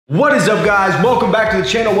What is up, guys? Welcome back to the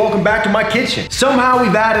channel. Welcome back to my kitchen. Somehow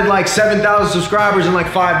we've added like 7,000 subscribers in like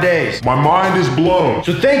 5 days. My mind is blown.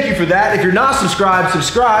 So thank you for that. If you're not subscribed,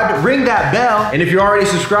 subscribe, ring that bell. And if you're already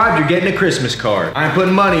subscribed, you're getting a Christmas card. I ain't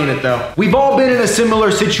putting money in it though. We've all been in a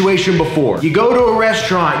similar situation before. You go to a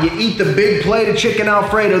restaurant, you eat the big plate of chicken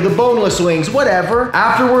Alfredo, the boneless wings, whatever.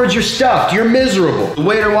 Afterwards, you're stuffed, you're miserable. The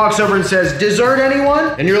waiter walks over and says, "Dessert,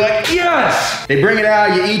 anyone?" And you're like, "Yes!" They bring it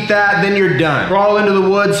out, you eat that, then you're done. Crawl into the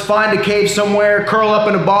woods, find a cave somewhere, curl up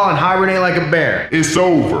in a ball, and hibernate like a bear. It's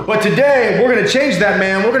over. But today, we're gonna change that,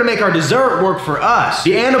 man. We're gonna make our dessert work for us.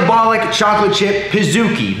 The Anabolic chocolate chip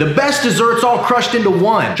PIZOOKIE. The best desserts all crushed into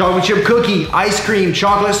one. Chocolate chip cookie, ice cream,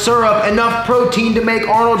 chocolate syrup, enough protein to make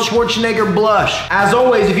Arnold Schwarzenegger blush. As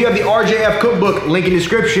always, if you have the RJF cookbook, link in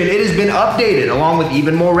description, it has been updated along with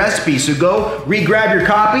even more recipes. So go re-grab your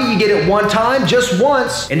copy. You get it one time, just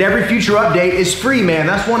once, and every future update is free, man.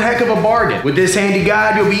 That's one heck of a bargain. With this handy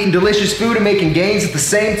guide, you'll be eating delicious food and making gains at the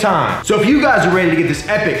same time. So if you guys are ready to get this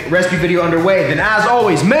epic recipe video underway, then as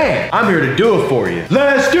always, man, I'm here to do it for you.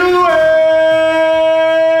 Let's do it!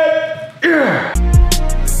 Yeah.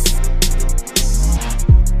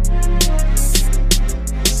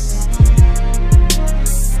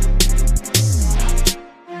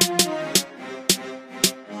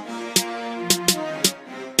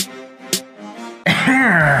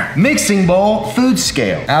 Mixing bowl, food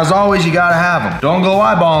scale. As always, you gotta have them. Don't go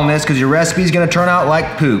eyeballing this because your recipe's gonna turn out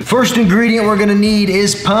like poop. First ingredient we're gonna need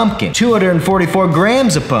is pumpkin. 244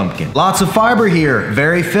 grams of pumpkin. Lots of fiber here,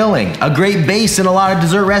 very filling. A great base in a lot of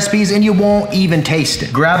dessert recipes and you won't even taste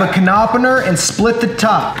it. Grab a can opener and split the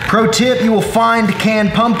top. Pro tip, you will find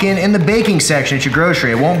canned pumpkin in the baking section at your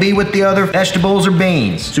grocery. It won't be with the other vegetables or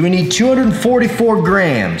beans. So we need 244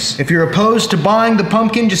 grams. If you're opposed to buying the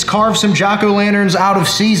pumpkin, just carve some jack-o'-lanterns out of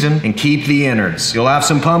season and keep the innards. You'll have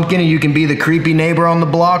some pumpkin and you can be the creepy neighbor on the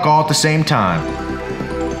block all at the same time.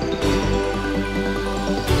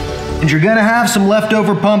 And you're gonna have some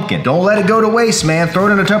leftover pumpkin. Don't let it go to waste, man. Throw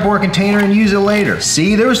it in a Tupperware container and use it later.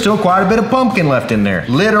 See, there was still quite a bit of pumpkin left in there.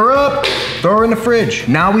 Lid her up, throw her in the fridge.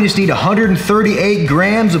 Now we just need 138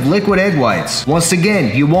 grams of liquid egg whites. Once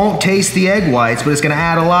again, you won't taste the egg whites, but it's gonna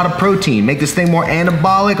add a lot of protein, make this thing more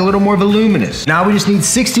anabolic, a little more voluminous. Now we just need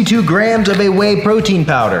 62 grams of a whey protein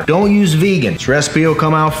powder. Don't use vegan. This recipe will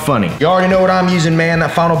come out funny. You already know what I'm using, man. That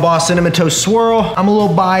Final Boss Cinnamon Toast Swirl. I'm a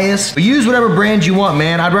little biased, but use whatever brand you want,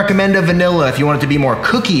 man. I'd recommend a vanilla if you want it to be more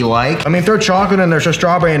cookie-like. I mean, throw chocolate in there, throw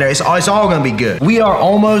strawberry in there. It's all gonna be good. We are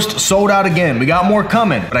almost sold out again. We got more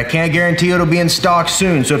coming, but I can't guarantee it'll be in stock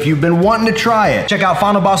soon. So if you've been wanting to try it, check out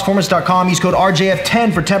finalbossperformance.com. Use code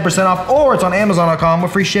RJF10 for 10% off, or it's on Amazon.com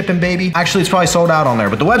with free shipping, baby. Actually, it's probably sold out on there,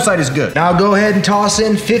 but the website is good. Now go ahead and toss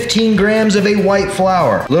in 15 grams of a white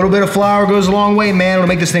flour. A little bit of flour goes a long way, man. It'll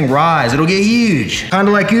make this thing rise. It'll get huge. Kind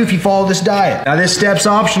of like you if you follow this diet. Now this step's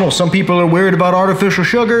optional. Some people are weird about artificial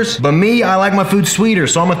sugars, but me, I like my food sweeter,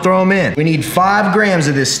 so I'm gonna throw them in. We need 5 grams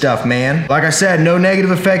of this stuff, man. Like I said, no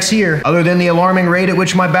negative effects here. Other than the alarming rate at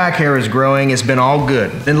which my back hair is growing, it's been all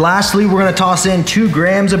good. Then lastly, we're gonna toss in 2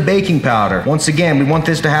 grams of baking powder. Once again, we want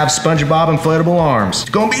this to have SpongeBob inflatable arms.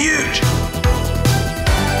 It's gonna be huge.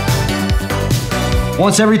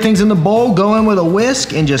 Once everything's in the bowl, go in with a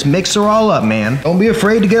whisk and just mix her all up, man. Don't be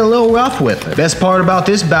afraid to get a little rough with it. Best part about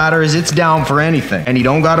this batter is it's down for anything, and you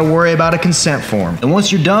don't gotta worry about a consent form. And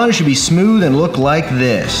once you're done, it should be smooth and look like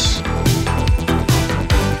this.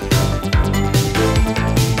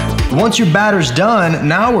 Once your batter's done,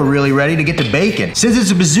 now we're really ready to get to baking. Since it's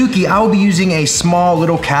a PIZOOKIE, I will be using a small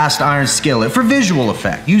little cast iron skillet for visual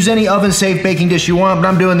effect. Use any oven-safe baking dish you want, but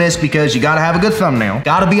I'm doing this because you gotta have a good thumbnail.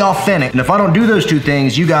 Gotta be authentic. And if I don't do those 2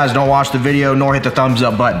 things, you guys don't watch the video nor hit the thumbs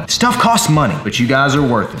up button. Stuff costs money, but you guys are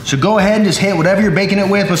worth it. So go ahead and just hit whatever you're baking it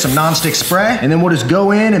with some nonstick spray, and then we'll just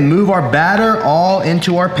go in and move our batter all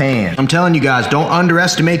into our pan. I'm telling you guys, don't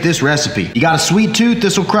underestimate this recipe. You got a sweet tooth,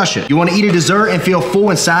 this will crush it. You wanna eat a dessert and feel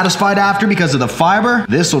full and satisfied after because of the fiber?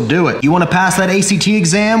 This will do it. You want to pass that ACT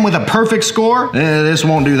exam with a perfect score? This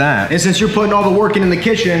won't do that. And since you're putting all the work in the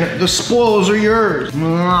kitchen, the spoils are yours.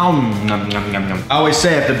 I always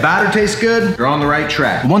say if the batter tastes good, you're on the right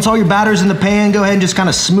track. Once all your batter's in the pan, go ahead and just kind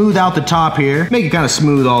of smooth out the top here. Make it kind of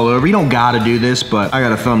smooth all over. You don't gotta do this, but I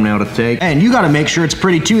got a thumbnail to take. And you gotta make sure it's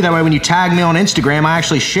pretty too. That way when you tag me on Instagram, I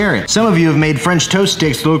actually share it. Some of you have made French toast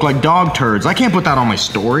sticks that look like dog turds. I can't put that on my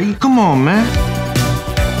story. Come on, man.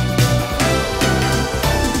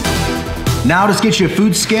 Now just get you a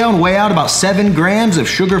food scale and weigh out about 7 grams of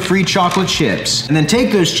sugar-free chocolate chips. And then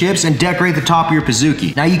take those chips and decorate the top of your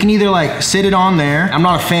PIZOOKIE. Now you can either like sit it on there. I'm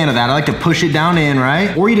not a fan of that. I like to push it down in,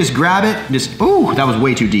 right? Or you just grab it, ooh, that was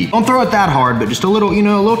way too deep. Don't throw it that hard, but just a little, you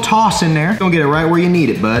know, a little toss in there. Don't get it right where you need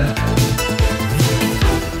it, bud.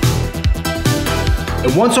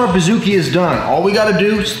 And once our PIZOOKIE is done, all we gotta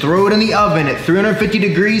do is throw it in the oven at 350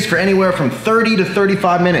 degrees for anywhere from 30 to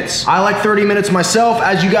 35 minutes. I like 30 minutes myself.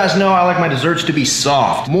 As you guys know, I like my desserts to be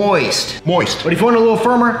soft, moist. But if you want a little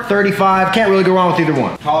firmer, 35. Can't really go wrong with either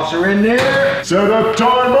one. Toss her in there. Set up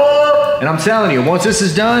timer. And I'm telling you, once this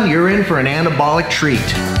is done, you're in for an anabolic treat.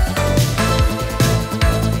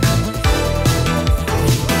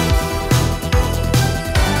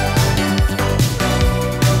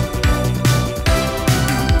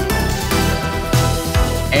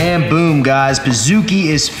 And boom, guys, PIZOOKIE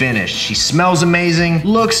is finished. She smells amazing,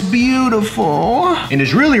 looks beautiful, and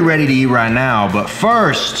is really ready to eat right now. But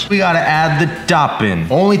first, we gotta add the topping.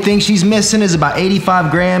 Only thing she's missing is about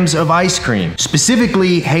 85 grams of ice cream,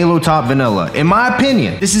 specifically Halo Top Vanilla. In my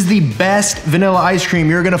opinion, this is the best vanilla ice cream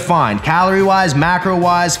you're gonna find, calorie-wise,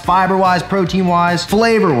 macro-wise, fiber-wise, protein-wise,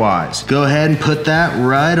 flavor-wise. Go ahead and put that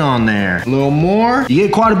right on there. A little more. You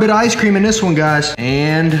get quite a bit of ice cream in this one, guys.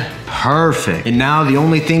 And perfect. And now the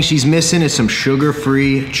only thing she's missing is some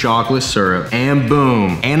sugar-free chocolate syrup. And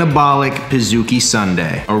boom, Anabolic PIZOOKIE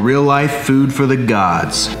SUNDAE. A real-life food for the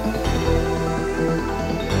gods.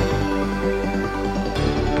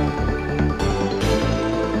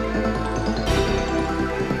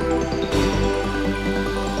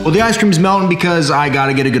 Well, the ice cream's melting because I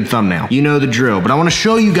gotta get a good thumbnail. You know the drill, but I wanna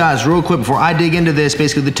show you guys real quick before I dig into this,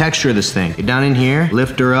 basically the texture of this thing. Get down in here,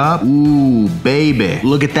 lift her up. Ooh, baby.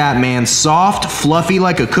 Look at that, man. Soft, fluffy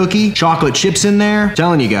like a cookie. Chocolate chips in there. I'm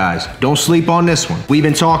telling you guys, don't sleep on this one. We've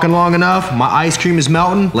been talking long enough. My ice cream is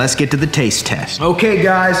melting. Let's get to the taste test. Okay,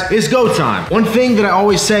 guys, it's go time. One thing that I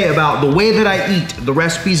always say about the way that I eat, the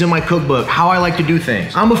recipes in my cookbook, how I like to do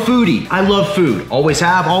things. I'm a foodie. I love food. Always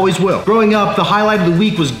have, always will. Growing up, the highlight of the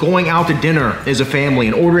week was going out to dinner as a family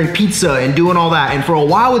and ordering pizza and doing all that. And for a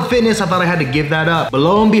while with fitness, I thought I had to give that up. But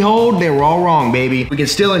lo and behold, they were all wrong, baby. We can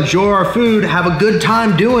still enjoy our food, have a good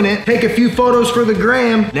time doing it, take a few photos for the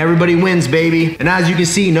gram, and everybody wins, baby. And as you can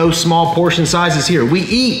see, no small portion sizes here. We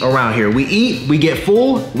eat around here. We eat, we get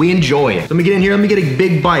full, we enjoy it. Let me get in here, let me get a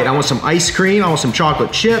big bite. I want some ice cream, I want some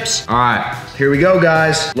chocolate chips. All right, here we go,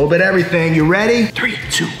 guys. A little bit of everything. You ready? 3,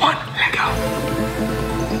 2, 1, let go.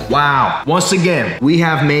 Wow, once again, we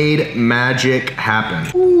have made magic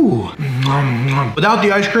happen. Ooh. Without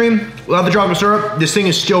the ice cream, without the chocolate syrup, this thing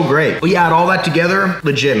is still great. But you add all that together,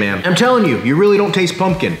 legit, man. I'm telling you, you really don't taste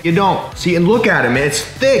pumpkin. You don't. See, and look at it, man. It's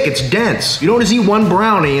thick, it's dense. You don't just eat one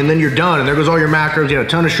brownie and then you're done, and there goes all your macros. You have a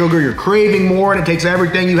ton of sugar, you're craving more, and it takes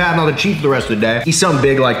everything you have now to cheat for the rest of the day. Eat something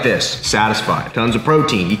big like this. Satisfied. Tons of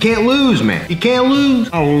protein. You can't lose, man. You can't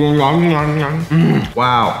lose.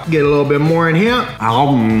 Wow. Get a little bit more in here.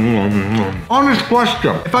 Honest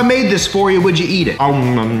question. If I made this for you, would you eat it?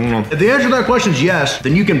 If the answer to that question is yes,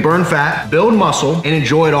 then you can burn fat, build muscle, and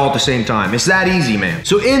enjoy it all at the same time. It's that easy, man.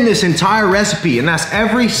 So in this entire recipe, and that's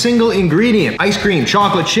every single ingredient, ice cream,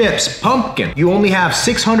 chocolate chips, pumpkin, you only have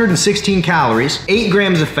 616 calories, 8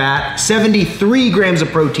 grams of fat, 73 grams of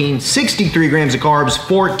protein, 63 grams of carbs,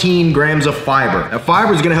 14 grams of fiber. That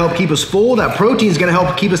fiber is gonna help keep us full, that protein is gonna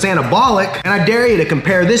help keep us anabolic, and I dare you to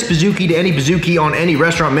compare this PIZOOKIE to any PIZOOKIE on any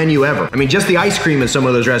restaurant menu ever. I mean, just the ice cream in some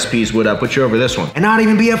of those recipes would put you over this one. And not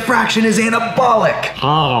even be a fraction as anabolic.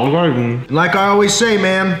 And like I always say,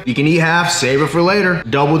 man, you can eat half, save it for later.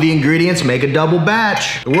 Double the ingredients, make a double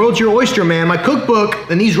batch. The world's your oyster, man. My cookbook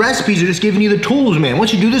and these recipes are just giving you the tools, man.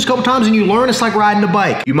 Once you do this a couple times and you learn, it's like riding a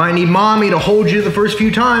bike. You might need mommy to hold you the first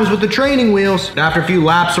few times with the training wheels. And after a few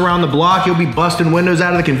laps around the block, you'll be busting windows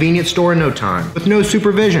out of the convenience store in no time. With no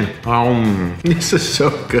supervision. This is so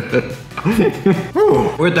good.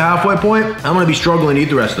 We're at the halfway point. I'm gonna be struggling to eat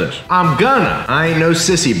the rest of this. I ain't no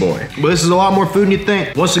sissy boy. But this is a lot more food than you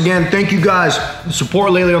think. Once again, thank you guys. The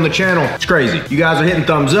support lately on the channel, it's crazy. You guys are hitting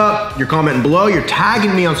thumbs up, you're commenting below, you're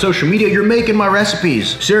tagging me on social media, you're making my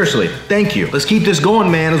recipes. Seriously, thank you. Let's keep this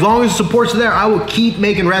going, man. As long as the support's there, I will keep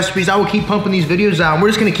making recipes, I will keep pumping these videos out, and we're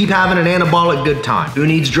just gonna keep having an anabolic good time. Who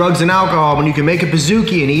needs drugs and alcohol when you can make a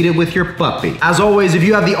PIZOOKIE and eat it with your puppy? As always, if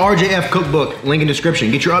you have the RJF cookbook, link in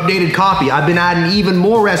description, get your updated copy. I've been adding even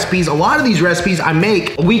more recipes. A lot of these recipes I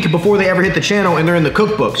make a week before they ever hit the channel, and they're in the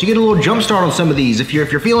cookbook. So you get a little jump start on some of these if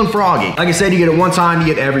you're feeling froggy. Like I said, you get it one time, you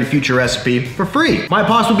get every future recipe for free. Might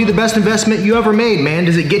possibly be the best investment you ever made, man.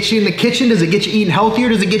 Does it get you in the kitchen? Does it get you eating healthier?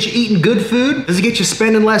 Does it get you eating good food? Does it get you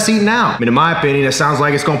spending less eating out? I mean, in my opinion, it sounds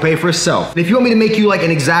like it's gonna pay for itself. And if you want me to make you like an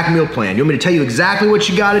exact meal plan, you want me to tell you exactly what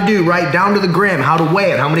you gotta do, right down to the gram, how to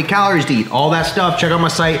weigh it, how many calories to eat, all that stuff, check out my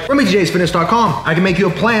site, RemingtonJsFitness.com. I can make you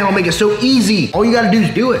a plan. I'll make it so easy. All you gotta do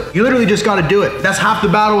is do it. You literally just gotta do it. That's half the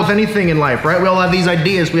battle with anything in life, right? We all have these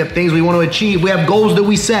ideas. We have things we want to achieve. We have goals that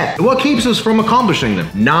we set. And what keeps us from accomplishing them?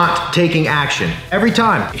 Not taking action. Every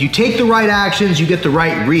time. If you take the right actions, you get the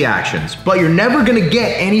right reactions. But you're never gonna get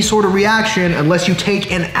any sort of reaction unless you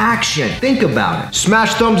take an action. Think about it.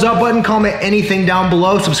 Smash thumbs up button, comment anything down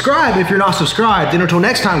below. Subscribe if you're not subscribed. And until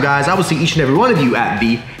next time, guys, I will see each and every one of you at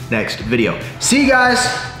the next video. See you guys.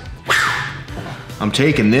 I'm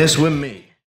taking this with me.